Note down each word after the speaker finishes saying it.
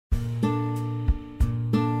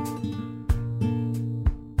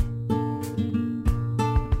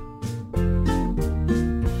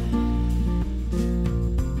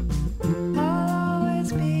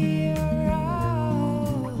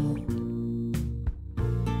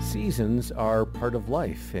Seasons are part of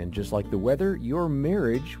life, and just like the weather, your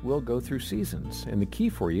marriage will go through seasons. And the key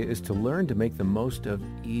for you is to learn to make the most of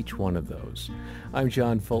each one of those. I'm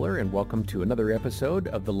John Fuller, and welcome to another episode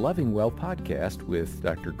of the Loving Well podcast with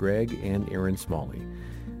Dr. Greg and Erin Smalley.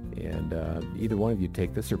 And either one of you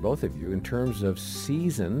take this, or both of you. In terms of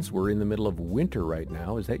seasons, we're in the middle of winter right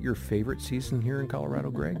now. Is that your favorite season here in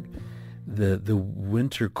Colorado, Greg? The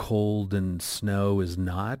winter cold and snow is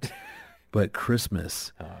not, but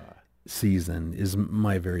Christmas season is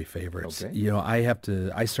my very favorite. Okay. You know,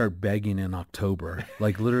 I start begging in October,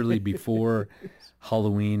 like literally before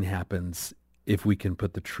Halloween happens, if we can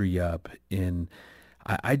put the tree up. There's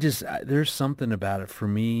something about it for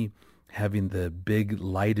me, having the big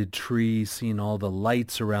lighted tree, seeing all the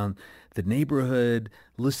lights around the neighborhood,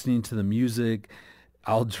 listening to the music.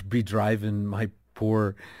 I'll be driving my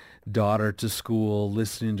poor daughter to school,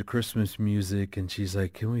 listening to Christmas music, and she's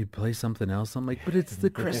like, "Can we play something else?" I'm like, "But it's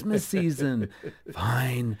the Christmas season."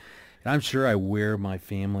 Fine. And I'm sure I wear my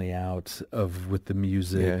family out with the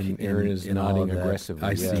music. Yeah, and Erin is nodding aggressively.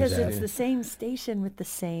 I see because that. it's the same station with the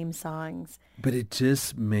same songs. But it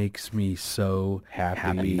just makes me so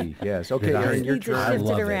Happy. Yes. Okay, That I- Erin, your Need to turn. shift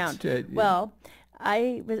love it it. around. Well,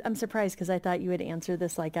 I'm surprised because I thought you would answer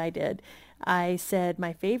this like I did. I said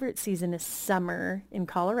my favorite season is summer in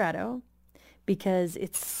Colorado because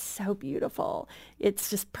it's so beautiful. It's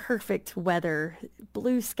just perfect weather,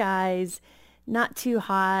 blue skies, not too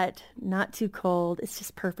hot, not too cold. It's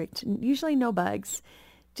just perfect. Usually no bugs,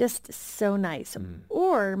 just so nice.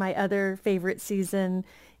 Or my other favorite season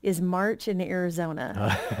is March in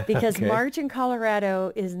Arizona because Okay. March in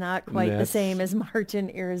Colorado is not quite the That's- same as March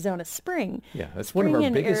in Arizona. Spring. Yeah, that's one of our Spring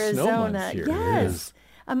in biggest snow Arizona. months here. It Yes. is.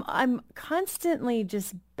 I'm constantly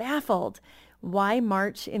just baffled why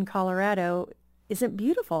March in Colorado isn't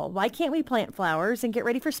beautiful. Why can't we plant flowers and get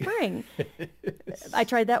ready for spring? I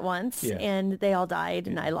tried that once Yeah. and they all died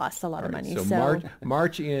and I lost a lot of money. So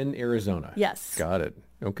March in Arizona. Yes. Got it.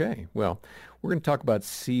 Okay. Well, we're going to talk about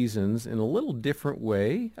seasons in a little different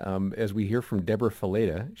way as we hear from Deborah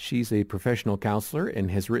Fileta. She's a professional counselor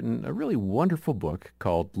and has written a really wonderful book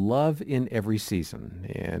called Love in Every Season.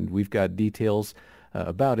 And we've got details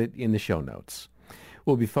about it in the show notes.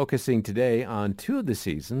 We'll be focusing today on two of the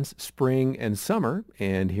seasons, spring and summer.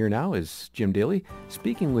 And here now is Jim Daly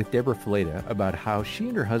speaking with Deborah Fileta about how she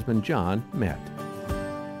and her husband John met.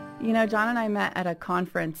 You know, John and I met at a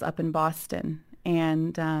conference up in Boston,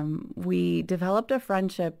 and we developed a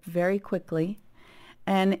friendship very quickly.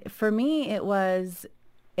 And for me, it was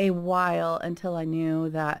a while until I knew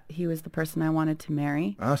that he was the person I wanted to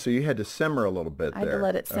marry. Oh, so you had to simmer a little bit I there. had to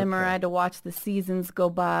let it simmer. Okay. I had to watch the seasons go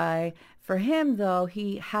by. For him, though,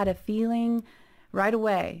 he had a feeling right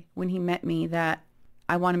away when he met me that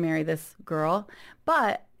I want to marry this girl.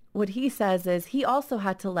 But what he says is he also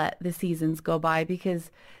had to let the seasons go by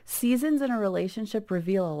because seasons in a relationship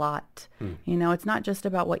reveal a lot. You know, it's not just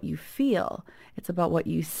about what you feel. It's about what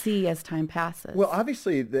you see as time passes. Well,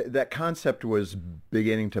 obviously, that concept was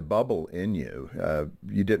beginning to bubble in you.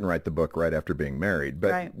 You didn't write the book right after being married,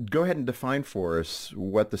 but Right. go ahead and define for us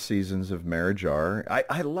what the seasons of marriage are.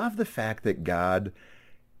 I love the fact that God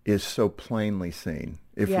is so plainly seen.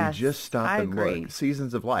 If Yes, we just stop I and agree. look,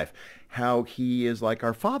 seasons of life, how he is like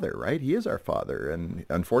our father, right? He is our father. And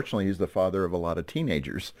unfortunately, he's the father of a lot of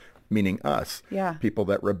teenagers, meaning us, Yeah. people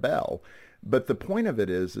that rebel. But the point of it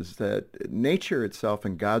is that nature itself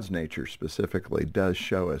and God's nature specifically does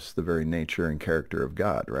show us the very nature and character of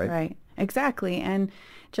God, right? Right. Exactly. And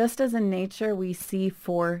just as in nature, we see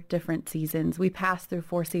 4 different seasons. We pass through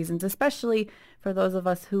 4 seasons, especially for those of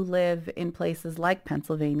us who live in places like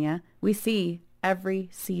Pennsylvania. We see every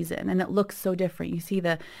season and it looks so different. You see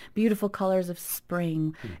the beautiful colors of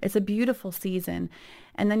spring. It's a beautiful season.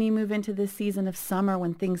 And then you move into this season of summer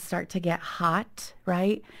when things start to get hot,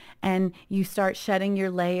 right? And you start shedding your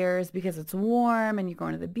layers because it's warm and you're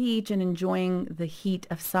going to the beach and enjoying the heat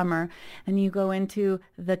of summer. And you go into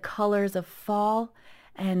the colors of fall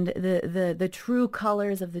and the true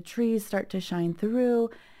colors of the trees start to shine through.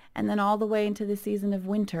 And then all the way into the season of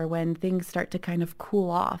winter when things start to kind of cool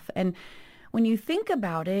off. And when you think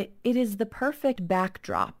about it, it is the perfect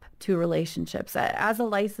backdrop to relationships. As a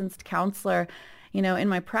licensed counselor, you know, in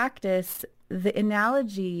my practice, the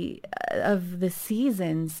analogy of the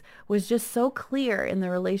seasons was just so clear in the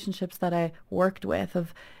relationships that I worked with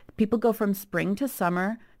of people go from spring to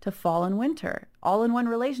summer to fall and winter, all in one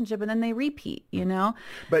relationship, and then they repeat, you know?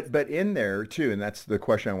 But in there too, and that's the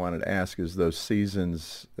question I wanted to ask, is those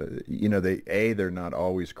seasons, you know, they're not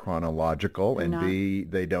always chronological, They're and not. B,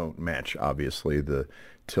 they don't match, obviously, the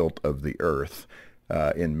tilt of the earth.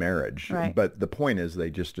 in marriage. Right. But the point is they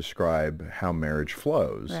just describe how marriage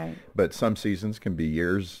flows. Right. But some seasons can be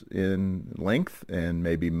years in length and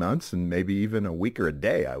maybe months and maybe even a week or a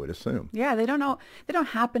day, I would assume. Yeah, they don't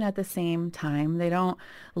happen at the same time. They don't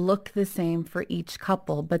look the same for each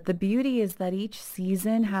couple. But the beauty is that each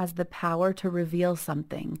season has the power to reveal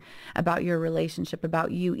something about your relationship,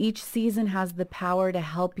 about you. Each season has the power to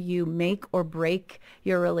help you make or break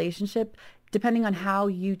your relationship, depending on how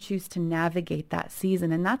you choose to navigate that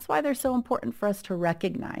season. And that's why they're so important for us to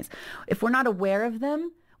recognize. If we're not aware of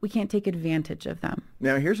them, we can't take advantage of them.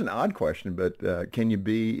 Now, here's an odd question, but can you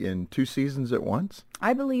be in 2 seasons at once?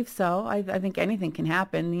 I believe so. I think anything can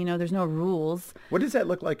happen. There's no rules. What does that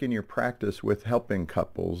look like in your practice with helping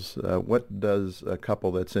couples? What does a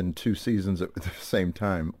couple that's in 2 seasons at the same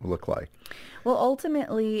time look like? Well,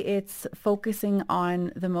 ultimately, it's focusing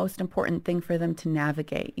on the most important thing for them to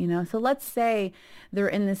navigate, So let's say they're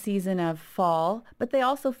in the season of fall, but they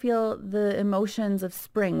also feel the emotions of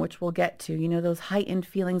spring, which we'll get to, those heightened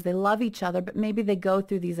feelings. They love each other, but maybe they go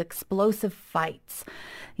through these explosive fights.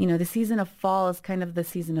 The season of fall is kind of the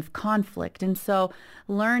season of conflict. And so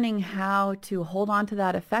learning how to hold on to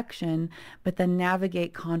that affection, but then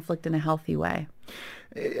navigate conflict in a healthy way.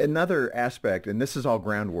 Another aspect, and this is all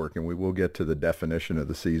groundwork, and we will get to the definition of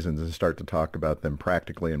the seasons and start to talk about them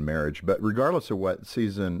practically in marriage. But regardless of what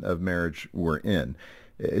season of marriage we're in,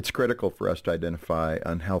 it's critical for us to identify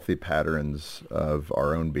unhealthy patterns of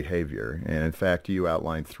our own behavior. And in fact, you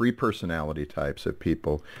outlined 3 personality types of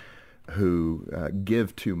people who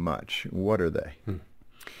give too much. What are they?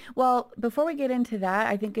 Well, before we get into that,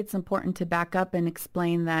 I think it's important to back up and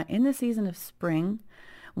explain that in the season of spring,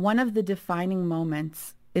 one of the defining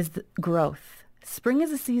moments is the growth. Spring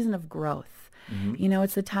is a season of growth. Mm-hmm.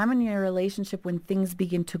 It's a time in your relationship when things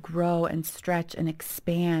begin to grow and stretch and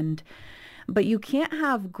expand. But you can't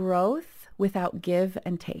have growth without give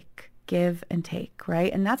and take,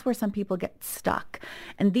 right? And that's where some people get stuck.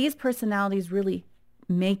 And these personalities really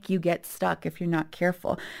make you get stuck if you're not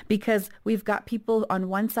careful, because we've got people on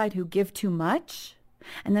one side who give too much,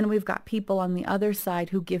 and then we've got people on the other side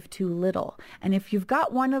who give too little. And if you've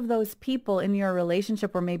got one of those people in your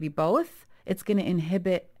relationship, or maybe both, it's going to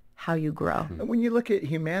inhibit how you grow. When you look at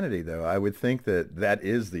humanity, though, I would think that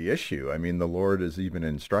is the issue. I mean, the Lord is even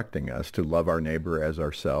instructing us to love our neighbor as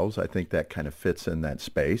ourselves. I think that kind of fits in that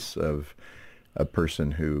space of a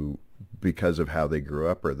person who, because of how they grew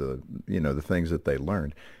up or the things that they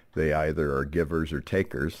learned, they either are givers or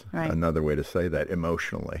takers. Right. Another way to say that,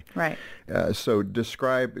 emotionally. Right. So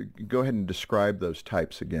go ahead and describe those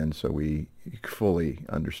types again so we fully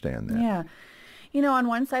understand that. Yeah. On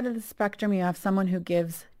one side of the spectrum, you have someone who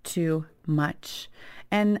gives too much.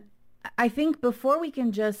 And I think before we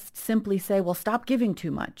can just simply say, well, stop giving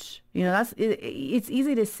too much, it's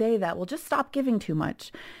easy to say that, well, just stop giving too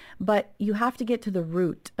much. But you have to get to the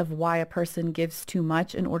root of why a person gives too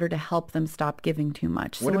much in order to help them stop giving too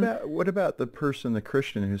much. What about the person, the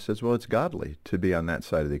Christian, who says, well, it's godly to be on that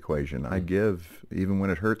side of the equation. I give even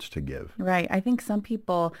when it hurts to give. Right. I think some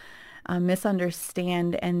people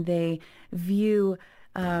misunderstand, and they view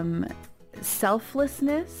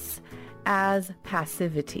selflessness as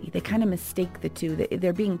passivity. They kind of mistake the two.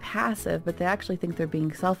 They're being passive, but they actually think they're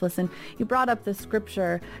being selfless. And you brought up the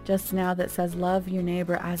scripture just now that says, love your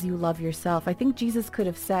neighbor as you love yourself. I think Jesus could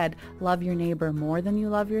have said, love your neighbor more than you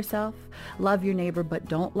love yourself. Love your neighbor, but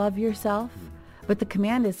don't love yourself. But the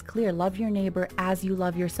command is clear. Love your neighbor as you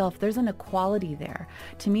love yourself. There's an equality there.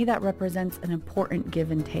 To me, that represents an important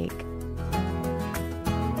give and take.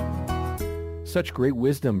 Such great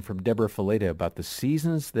wisdom from Deborah Fileta about the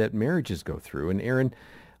seasons that marriages go through. And Aaron,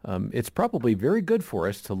 it's probably very good for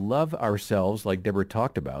us to love ourselves like Deborah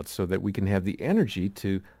talked about so that we can have the energy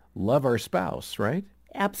to love our spouse, right?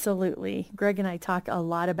 Absolutely. Greg and I talk a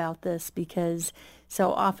lot about this because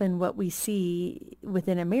so often what we see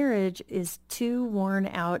within a marriage is 2 worn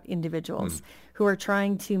out individuals who are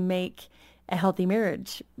trying to make a healthy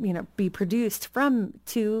marriage, be produced from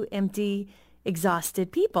 2 empty,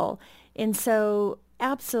 exhausted people. And so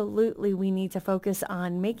absolutely we need to focus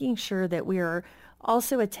on making sure that we are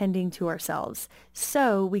also attending to ourselves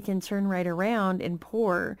so we can turn right around and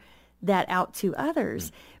pour that out to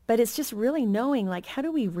others. But it's just really knowing, like, how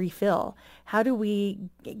do we refill? How do we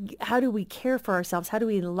care for ourselves? How do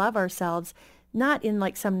we love ourselves? Not in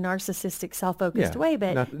like some narcissistic, self-focused way,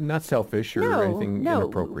 but not selfish or anything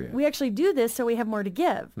inappropriate. We actually do this so we have more to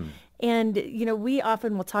give. And, we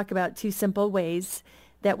often will talk about 2 simple ways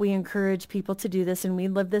that we encourage people to do this, and we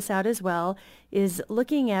live this out as well, is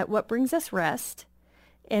looking at what brings us rest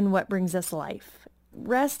and what brings us life.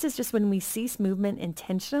 Rest is just when we cease movement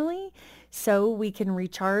intentionally so we can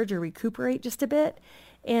recharge or recuperate just a bit.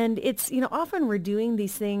 And it's, often we're doing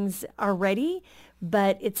these things already,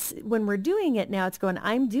 but it's when we're doing it now, it's going,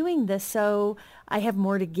 I'm doing this so I have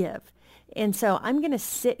more to give. And so I'm going to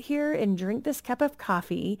sit here and drink this cup of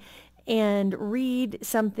coffee and read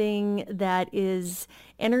something that is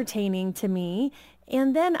entertaining to me.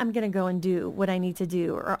 And then I'm going to go and do what I need to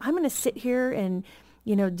do. Or I'm going to sit here and,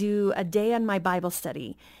 do a day on my Bible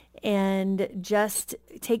study and just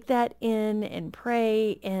take that in and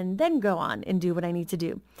pray and then go on and do what I need to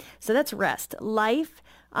do. So that's rest. Life,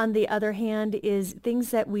 on the other hand, is things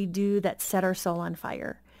that we do that set our soul on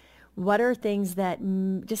fire. What are things that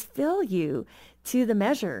just fill you to the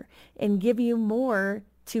measure and give you more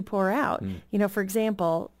to pour out? For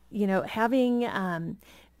example, having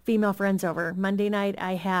female friends over. Monday night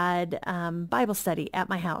I had Bible study at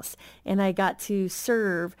my house, and I got to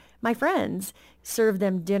serve my friends, serve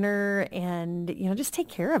them dinner and, just take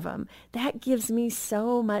care of them. That gives me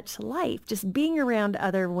so much life, just being around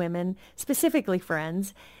other women, specifically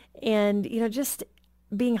friends, and, just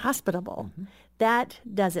being hospitable. That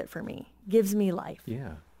does it for me, gives me life.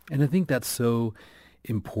 Yeah. And I think that's so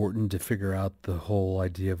important to figure out the whole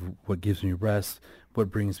idea of what gives me rest, what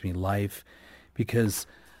brings me life, because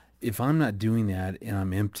if I'm not doing that and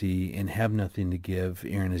I'm empty and have nothing to give,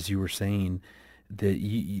 Erin, as you were saying,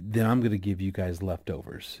 then I'm going to give you guys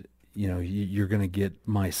leftovers. You're going to get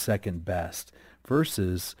my second best.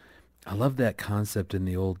 Versus, I love that concept in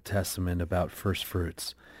the Old Testament about first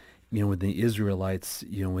fruits. When the Israelites,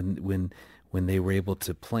 when they were able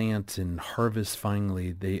to plant and harvest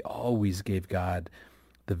finally, they always gave God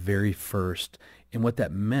the very first. And what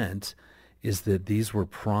that meant is that these were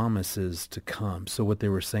promises to come. So what they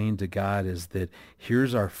were saying to God is that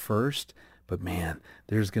here's our first, but man,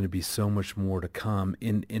 there's going to be so much more to come.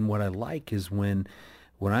 And what I like is when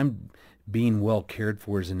I'm being well cared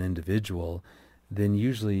for as an individual, then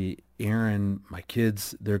usually Erin, my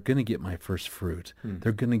kids, they're going to get my first fruit.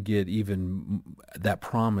 They're going to get even that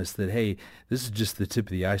promise that, hey, this is just the tip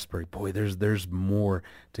of the iceberg. Boy, there's more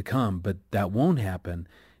to come. But that won't happen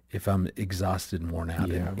if I'm exhausted and worn out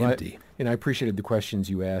and empty. And I appreciated the questions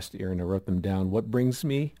you asked, Erin. I wrote them down. What brings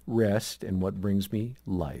me rest and what brings me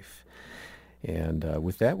life? And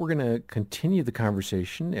with that, we're going to continue the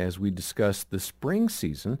conversation as we discuss the spring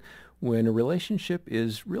season when a relationship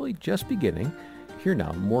is really just beginning. Here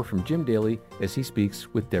now, more from Jim Daly as he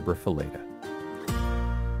speaks with Deborah Fileta.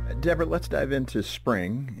 Deborah, let's dive into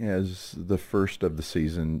spring as the first of the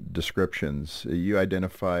season descriptions. You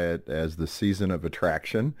identify it as the season of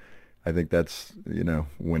attraction. I think that's,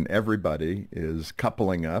 when everybody is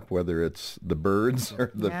coupling up, whether it's the birds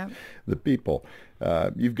or the people.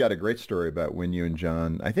 You've got a great story about when you and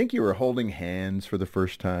John, I think you were holding hands for the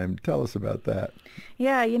first time. Tell us about that.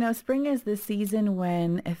 Yeah, spring is the season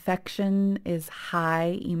when affection is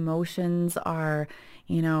high, emotions are,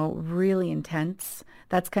 really intense.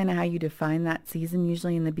 That's kind of how you define that season,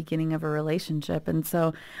 usually in the beginning of a relationship. And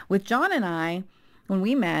so with John and I, when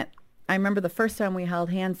we met, I remember the first time we held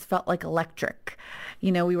hands felt like electric.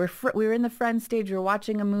 We were in the friend stage, we were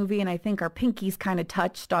watching a movie, and I think our pinkies kind of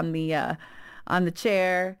touched on the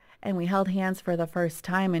chair, and we held hands for the first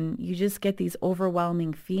time, and you just get these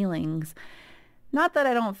overwhelming feelings. Not that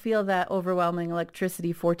I don't feel that overwhelming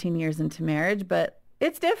electricity 14 years into marriage, but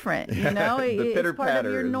it's different, it's part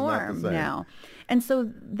of your norm now. And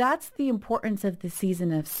so that's the importance of the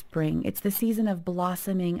season of spring. It's the season of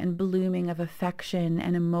blossoming and blooming of affection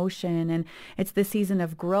and emotion, and it's the season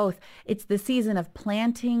of growth. It's the season of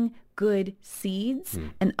planting good seeds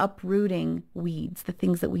and uprooting weeds, the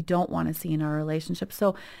things that we don't want to see in our relationship.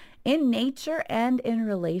 So in nature and in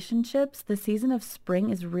relationships, the season of spring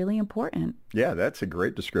is really important. Yeah, that's a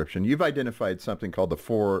great description. You've identified something called the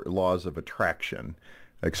 4 laws of attraction.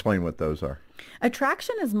 Explain what those are.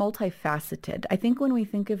 Attraction is multifaceted. I think when we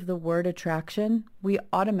think of the word attraction, we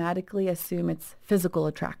automatically assume it's physical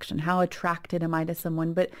attraction. How attracted am I to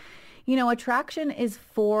someone? But attraction is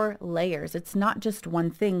 4 layers. It's not just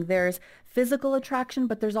one thing. There's physical attraction,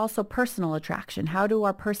 but there's also personal attraction. How do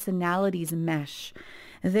our personalities mesh?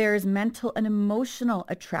 There's mental and emotional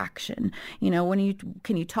attraction.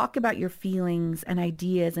 Can you talk about your feelings and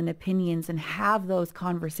ideas and opinions and have those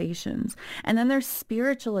conversations? And then there's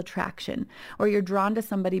spiritual attraction, or you're drawn to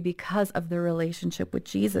somebody because of their relationship with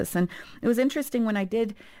Jesus. And it was interesting when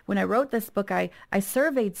I wrote this book, I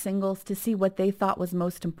surveyed singles to see what they thought was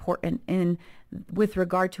most important in with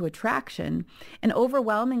regard to attraction. And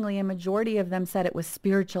overwhelmingly, a majority of them said it was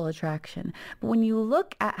spiritual attraction. But when you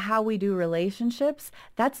look at how we do relationships,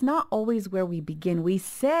 that's not always where we begin. We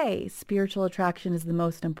say spiritual attraction is the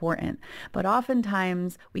most important, but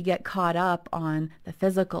oftentimes we get caught up on the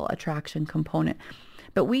physical attraction component.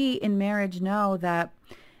 But we in marriage know that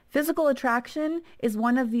physical attraction is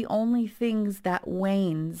one of the only things that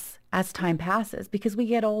wanes as time passes because we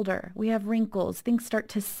get older, we have wrinkles, things start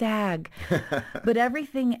to sag, but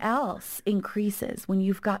everything else increases when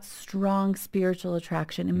you've got strong spiritual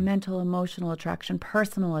attraction and mental, emotional attraction,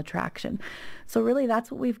 personal attraction. So really that's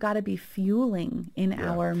what we've got to be fueling in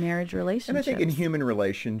our marriage relationships. And I think in human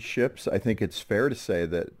relationships, I think it's fair to say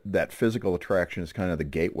that that physical attraction is kind of the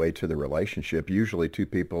gateway to the relationship. Usually two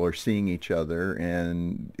people are seeing each other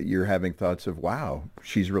and you're having thoughts of, wow,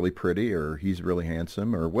 she's really pretty or he's really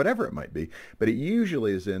handsome or whatever it might be, but it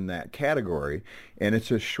usually is in that category, and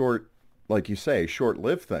it's a short, like you say,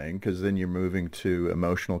 short-lived thing, because then you're moving to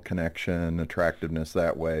emotional connection, attractiveness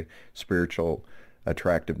that way, spiritual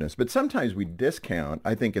attractiveness. But sometimes we discount,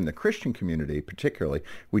 I think in the Christian community particularly,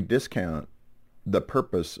 we discount the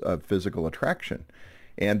purpose of physical attraction.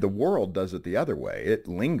 And the world does it the other way. It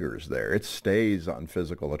lingers there. It stays on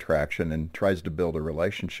physical attraction and tries to build a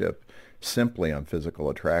relationship simply on physical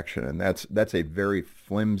attraction. And that's a very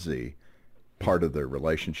flimsy part of the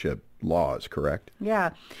relationship laws, correct?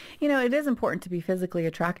 Yeah. It is important to be physically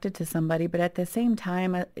attracted to somebody, but at the same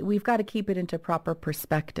time, we've got to keep it into proper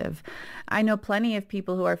perspective. I know plenty of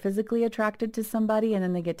people who are physically attracted to somebody and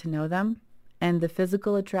then they get to know them and the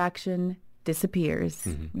physical attraction disappears,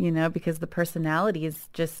 because the personality is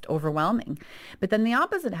just overwhelming. But then the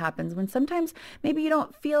opposite happens when sometimes maybe you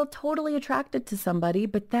don't feel totally attracted to somebody,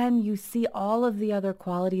 but then you see all of the other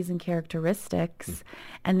qualities and characteristics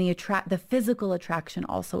and the physical attraction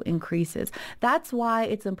also increases. That's why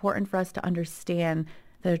it's important for us to understand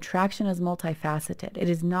that attraction is multifaceted. It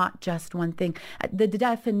is not just one thing. The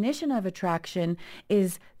definition of attraction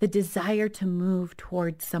is the desire to move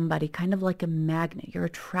towards somebody, kind of like a magnet. You're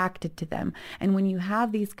attracted to them. And when you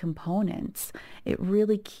have these components, it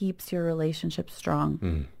really keeps your relationship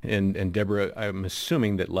strong. And Deborah, I'm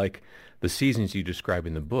assuming that like the seasons you describe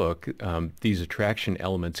in the book, these attraction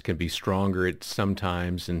elements can be stronger at some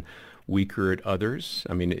times and weaker at others?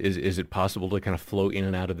 I mean, is it possible to kind of flow in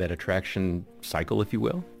and out of that attraction cycle, if you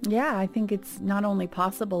will? Yeah, I think it's not only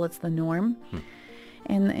possible, it's the norm.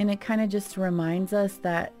 And it kind of just reminds us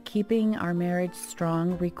that keeping our marriage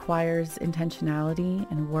strong requires intentionality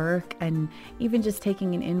and work, and even just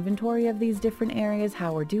taking an inventory of these different areas,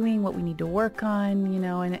 how we're doing, what we need to work on,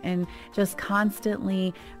 and just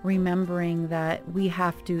constantly remembering that we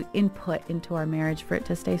have to input into our marriage for it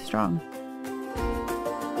to stay strong.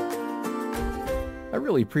 I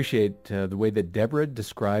really appreciate the way that Deborah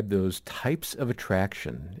described those types of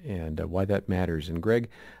attraction and why that matters. And Greg,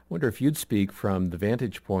 I wonder if you'd speak from the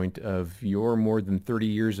vantage point of your more than 30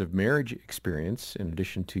 years of marriage experience, in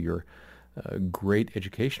addition to your great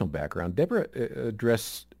educational background. Deborah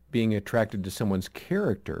addressed being attracted to someone's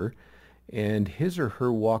character and his or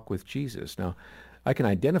her walk with Jesus. Now, I can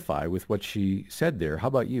identify with what she said there. How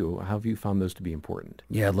about you? How have you found those to be important?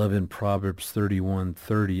 Yeah, I love in Proverbs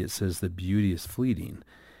 31:30, it says that beauty is fleeting.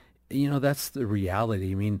 That's the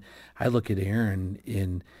reality. I mean, I look at Erin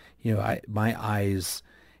in, my eyes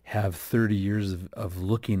have 30 years of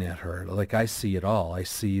looking at her. Like, I see it all. I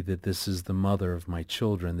see that this is the mother of my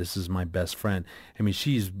children. This is my best friend. I mean,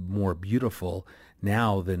 she's more beautiful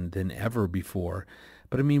now than ever before.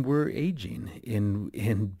 But I mean, we're aging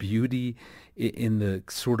in beauty in the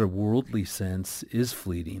sort of worldly sense is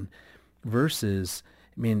fleeting versus,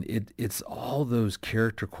 I mean, it's all those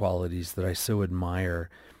character qualities that I so admire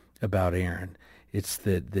about Erin. It's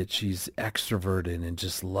that she's extroverted and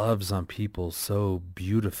just loves on people so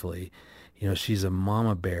beautifully. She's a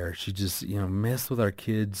mama bear. She just, mess with our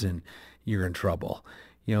kids and you're in trouble.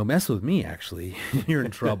 Mess with me, actually, you're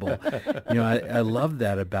in trouble. I love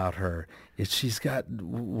that about her. She's got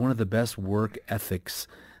one of the best work ethics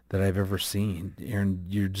that I've ever seen. Erin,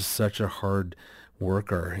 you're just such a hard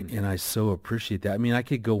worker, and I so appreciate that. I mean, I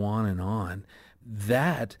could go on and on.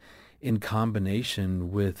 That, in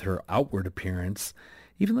combination with her outward appearance,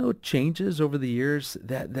 even though it changes over the years,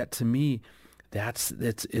 that to me,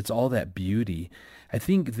 it's all that beauty. I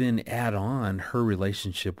think then add on her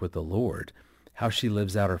relationship with the Lord, how she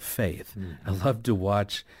lives out her faith. I love to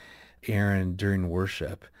watch Erin during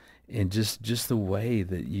worship, and just the way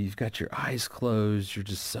that you've got your eyes closed, you're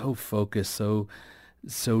just so focused,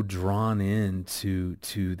 so drawn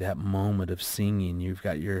into that moment of singing. You've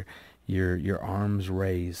got your arms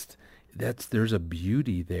raised. There's a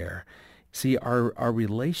beauty there. See, our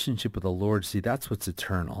relationship with the Lord, see, that's what's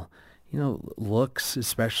eternal. Looks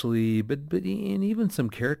especially, but and even some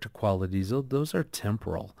character qualities, those are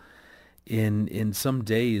temporal. In some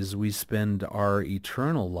days, we spend our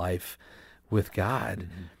eternal life with God.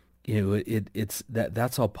 It's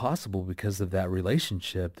that's all possible because of that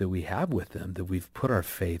relationship that we have with him, that we've put our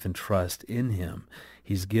faith and trust in him.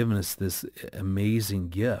 He's given us this amazing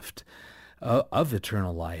gift of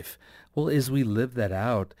eternal life. Well, as we live that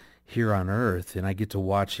out here on earth, and I get to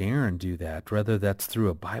watch Erin do that, whether that's through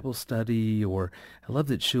a Bible study, or I love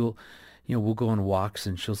that she'll, we'll go on walks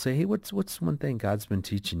and she'll say, hey, what's one thing God's been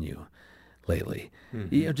teaching you lately?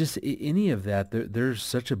 Just any of that, there's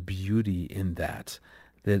such a beauty in that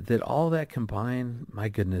all that combined, my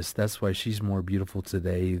goodness, that's why she's more beautiful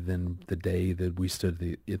today than the day that we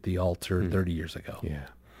stood at the altar 30 years ago. Yeah.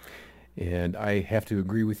 And I have to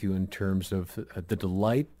agree with you in terms of the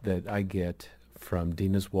delight that I get from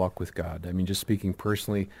Dina's walk with God. I mean, just speaking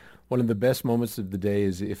personally, one of the best moments of the day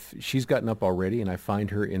is if she's gotten up already and I find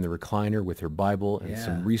her in the recliner with her Bible and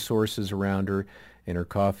some resources around her and her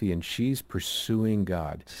coffee, and she's pursuing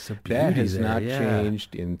God. That has not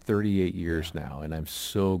changed in 38 years now, and I'm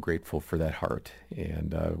so grateful for that heart.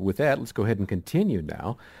 And with that, let's go ahead and continue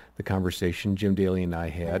now the conversation Jim Daly and I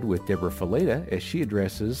had with Deborah Fileta as she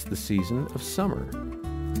addresses the season of summer.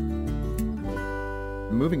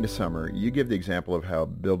 Moving to summer, you give the example of how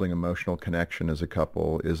building emotional connection as a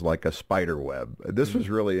couple is like a spider web. This was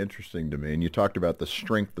really interesting to me, and you talked about the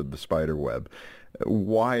strength of the spider web.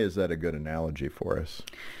 Why is that a good analogy for us?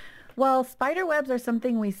 Well, spider webs are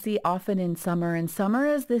something we see often in summer, and summer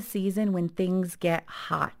is the season when things get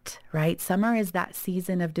hot, right? Summer is that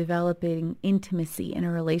season of developing intimacy in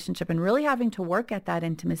a relationship and really having to work at that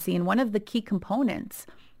intimacy. And one of the key components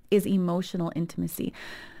is emotional intimacy.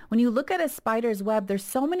 When you look at a spider's web, there's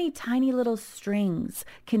so many tiny little strings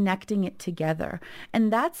connecting it together.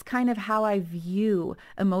 And that's kind of how I view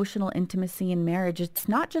emotional intimacy in marriage. It's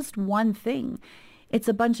not just one thing. It's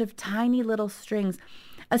a bunch of tiny little strings.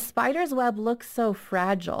 A spider's web looks so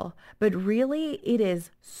fragile, but really it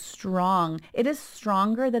is strong. It is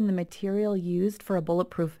stronger than the material used for a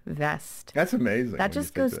bulletproof vest. That's amazing. That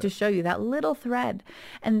just goes to show you that little thread.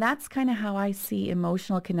 And that's kind of how I see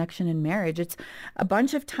emotional connection in marriage. It's a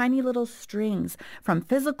bunch of tiny little strings, from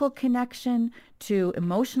physical connection to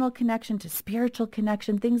emotional connection to spiritual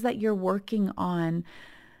connection, things that you're working on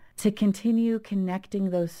to continue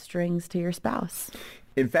connecting those strings to your spouse.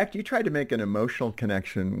 In fact, you tried to make an emotional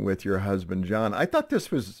connection with your husband, John. I thought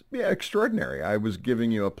this was extraordinary. I was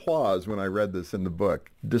giving you applause when I read this in the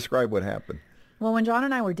book. Describe what happened. Well, when John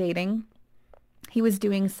and I were dating, he was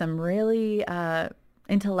doing some really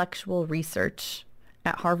intellectual research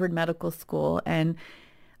at Harvard Medical School. And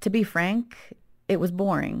to be frank, it was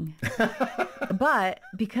boring. But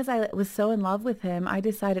because I was so in love with him, I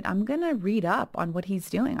decided I'm going to read up on what he's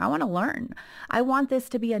doing. I want to learn. I want this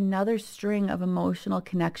to be another string of emotional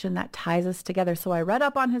connection that ties us together. So I read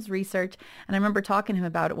up on his research, and I remember talking to him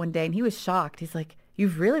about it one day, and he was shocked. He's like,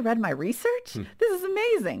 "You've really read my research? This is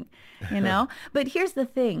amazing." But here's the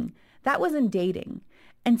thing. That was in dating.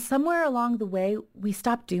 And somewhere along the way, we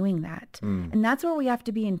stopped doing that. And that's where we have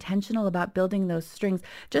to be intentional about building those strings.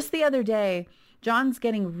 Just the other day, John's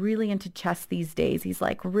getting really into chess these days. He's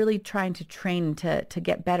like really trying to train to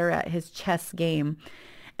get better at his chess game.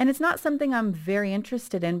 And it's not something I'm very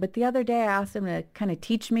interested in. But the other day I asked him to kind of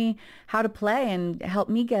teach me how to play and help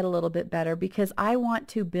me get a little bit better, because I want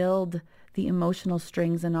to build the emotional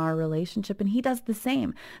strings in our relationship. And he does the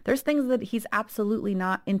same. There's things that he's absolutely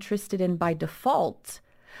not interested in by default,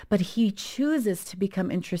 but he chooses to become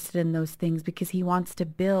interested in those things because he wants to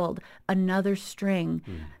build another string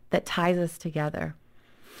that ties us together.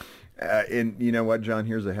 And you know what, John,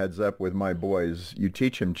 here's a heads up with my boys. You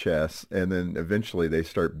teach them chess, and then eventually they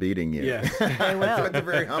start beating you. Yeah. I will. So it's a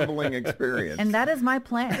very humbling experience. And that is my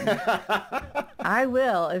plan. I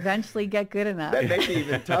will eventually get good enough. That makes it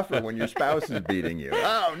even tougher when your spouse is beating you.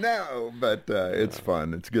 Oh, no. But it's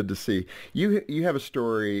fun. It's good to see. You have a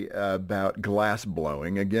story about glass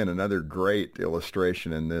blowing. Again, another great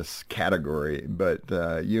illustration in this category. But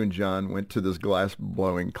you and John went to this glass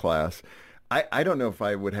blowing class. I don't know if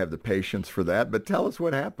I would have the patience for that, but tell us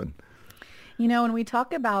what happened. When we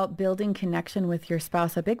talk about building connection with your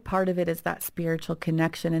spouse, a big part of it is that spiritual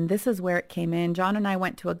connection. And this is where it came in. John and I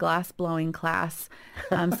went to a glass blowing class,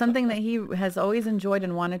 something that he has always enjoyed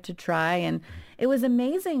and wanted to try. And it was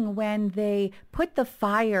amazing when they put the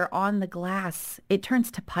fire on the glass, it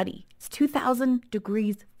turns to putty. It's 2,000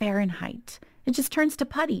 degrees Fahrenheit. It just turns to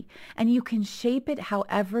putty. And you can shape it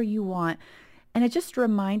however you want. And it just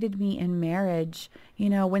reminded me in marriage,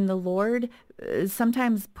 when the Lord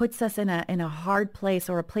sometimes puts us in a hard place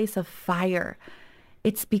or a place of fire,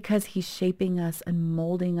 it's because he's shaping us and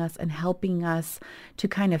molding us and helping us to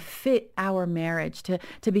kind of fit our marriage,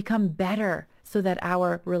 to become better so that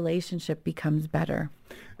our relationship becomes better.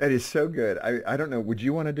 That is so good. I don't know. Would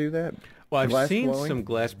you want to do that? Well, I've Glass seen blowing? some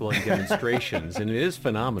glass blowing demonstrations, and it is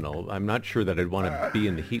phenomenal. I'm not sure that I'd want to be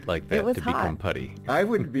in the heat like that was to hot. become putty. I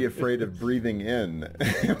would be afraid of breathing in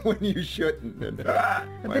when you shouldn't. And, my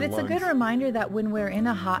But it's a good lungs. reminder that when we're in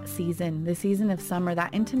a hot season, the season of summer,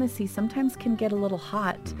 that intimacy sometimes can get a little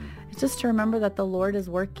hot. It's just to remember that the Lord is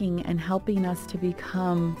working and helping us to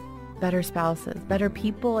become better spouses, better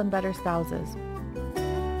people and better spouses.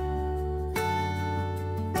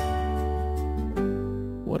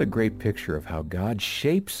 What a great picture of how God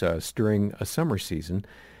shapes us during a summer season.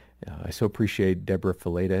 I so appreciate Deborah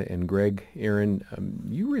Fileta and Greg. Aaron,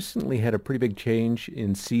 you recently had a pretty big change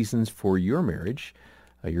in seasons for your marriage.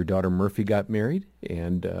 Your daughter Murphy got married,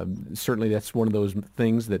 and certainly that's one of those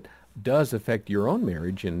things that does affect your own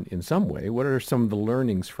marriage in some way. What are some of the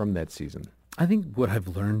learnings from that season? I think what I've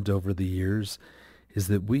learned over the years is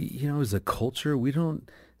that we, as a culture, we don't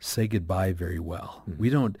say goodbye very well. We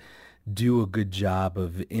don't do a good job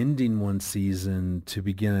of ending one season to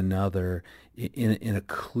begin another in a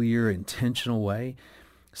clear, intentional way.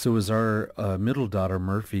 So as our middle daughter,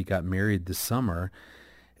 Murphy, got married this summer,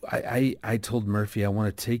 I told Murphy, I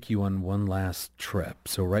want to take you on one last trip.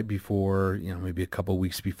 So right before, maybe a couple of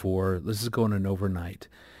weeks before, let's just go on an overnight.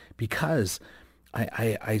 Because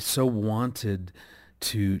I so wanted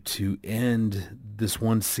to end this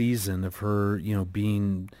one season of her,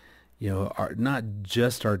 being not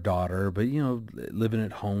just our daughter, but, living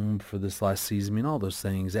at home for this last season, all those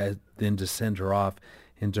things, and then to send her off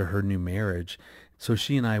into her new marriage. So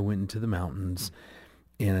she and I went into the mountains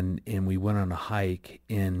and we went on a hike.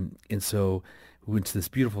 And so we went to this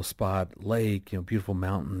beautiful spot, lake, beautiful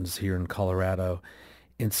mountains here in Colorado.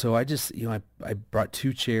 And so I just, I brought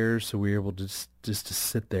 2 chairs so we were able to just to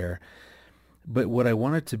sit there. But what I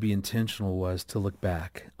wanted to be intentional was to look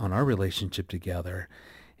back on our relationship together.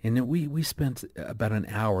 And then we spent about an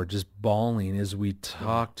hour just bawling as we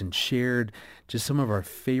talked and shared just some of our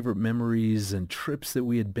favorite memories and trips that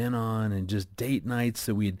we had been on and just date nights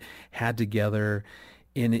that we had together.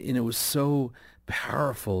 And it was so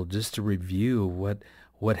powerful just to review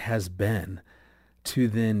what has been, to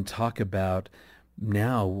then talk about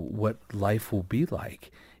now what life will be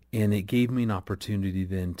like. And it gave me an opportunity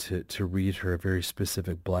then to read her a very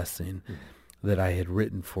specific blessing that I had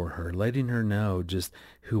written for her, letting her know just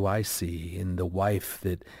who I see and the wife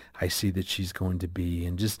that I see that she's going to be,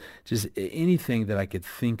 and just anything that I could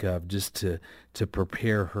think of just to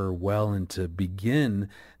prepare her well and to begin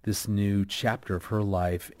this new chapter of her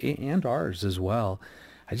life and ours as well.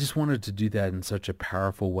 I just wanted to do that in such a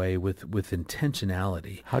powerful way with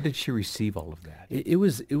intentionality. How did she receive all of that? It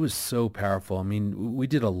was so powerful. I mean, we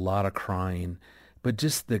did a lot of crying, but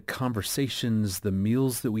just the conversations, the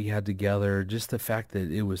meals that we had together, just the fact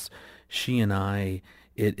that it was she and I,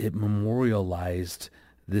 it memorialized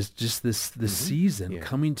this season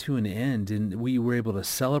coming to an end, and we were able to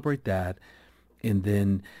celebrate that, and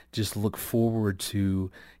then just look forward to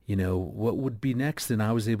what would be next. And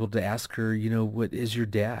I was able to ask her, what is your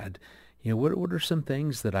dad? What are some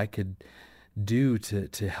things that I could do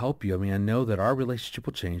to help you? I mean, I know that our relationship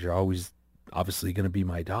will change. You're always obviously going to be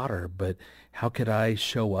my daughter, but how could I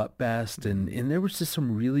show up best? And there was just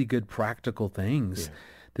some really good practical things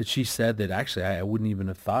that she said that actually I wouldn't even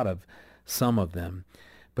have thought of some of them.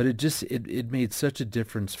 But it made such a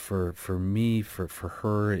difference for me, for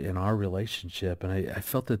her in our relationship. And I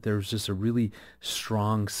felt that there was just a really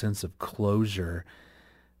strong sense of closure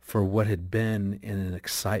for what had been and an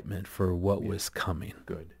excitement for what was coming.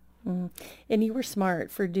 Good. And you were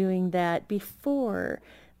smart for doing that before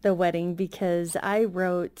the wedding, because I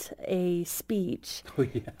wrote a speech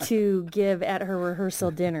to give at her rehearsal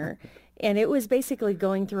dinner. And it was basically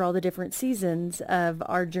going through all the different seasons of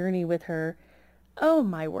our journey with her. Oh,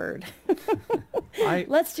 my word.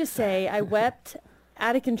 Let's just say I wept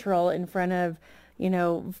out of control in front of,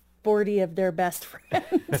 40 of their best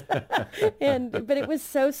friends. But it was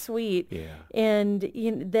so sweet. Yeah. And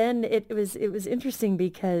then it was interesting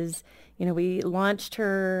because, we launched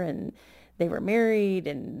her and they were married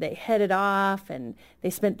and they headed off and they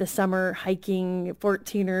spent the summer hiking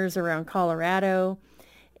 14ers around Colorado.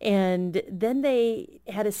 And then they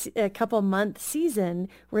had a couple month season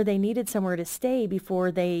where they needed somewhere to stay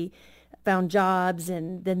before they found jobs,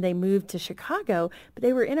 and then they moved to Chicago. But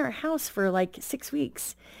they were in our house for like 6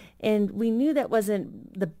 weeks. And we knew that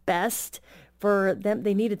wasn't the best for them,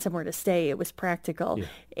 they needed somewhere to stay. It was practical. Yeah.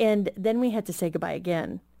 And then we had to say goodbye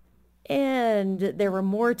again. And there were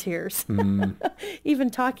more tears, even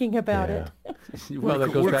talking about it. Well,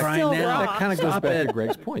 that goes We're back. crying now. That kind of goes Stop back it. to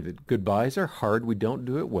Greg's point that goodbyes are hard. We don't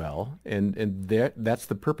do it well, and that's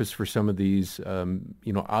the purpose for some of these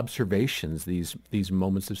observations, these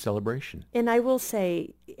moments of celebration. And I will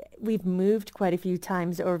say, we've moved quite a few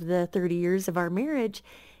times over the 30 years of our marriage,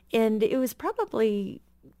 and it was probably,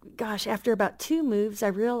 after about 2 moves, I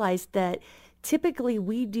realized that typically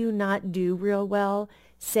we do not do real well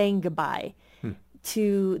saying goodbye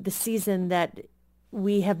to the season that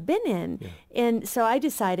we have been in. Yeah. And so I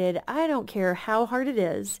decided, I don't care how hard it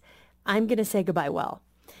is, I'm going to say goodbye well.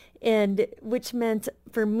 And which meant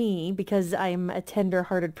for me, because I'm a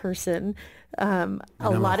tender-hearted person, a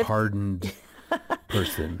hardened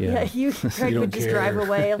person. Yeah, Craig would just drive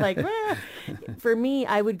away like, "Meh." For me,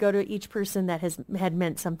 I would go to each person that had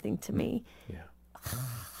meant something to me. Yeah.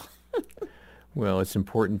 Well, it's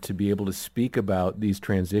important to be able to speak about these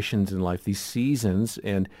transitions in life, these seasons,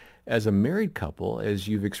 and as a married couple, as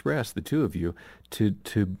you've expressed, the two of you,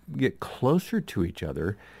 to get closer to each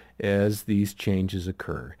other as these changes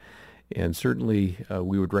occur. And certainly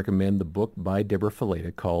we would recommend the book by Deborah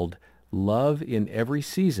Fileta called Love in Every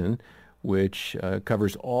Season, which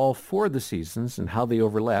covers all 4 of the seasons and how they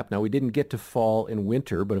overlap. Now, we didn't get to fall and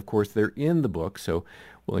winter, but of course they're in the book, so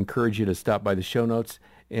we'll encourage you to stop by the show notes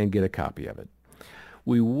and get a copy of it.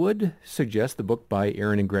 We would suggest the book by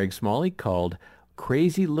Aaron and Greg Smalley called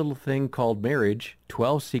Crazy Little Thing Called Marriage,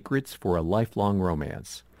 12 Secrets for a Lifelong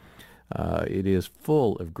Romance. It is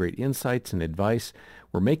full of great insights and advice.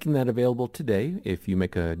 We're making that available today if you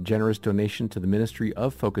make a generous donation to the ministry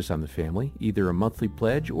of Focus on the Family, either a monthly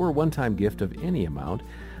pledge or a one-time gift of any amount.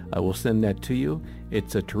 We'll send that to you.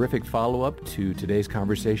 It's a terrific follow-up to today's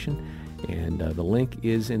conversation, and the link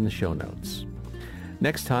is in the show notes.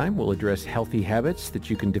 Next time, we'll address healthy habits that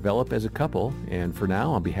you can develop as a couple. And for now,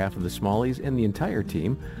 on behalf of the Smalleys and the entire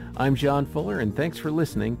team, I'm John Fuller, and thanks for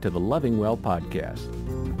listening to the Loving Well podcast.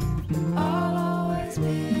 I'll always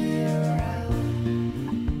be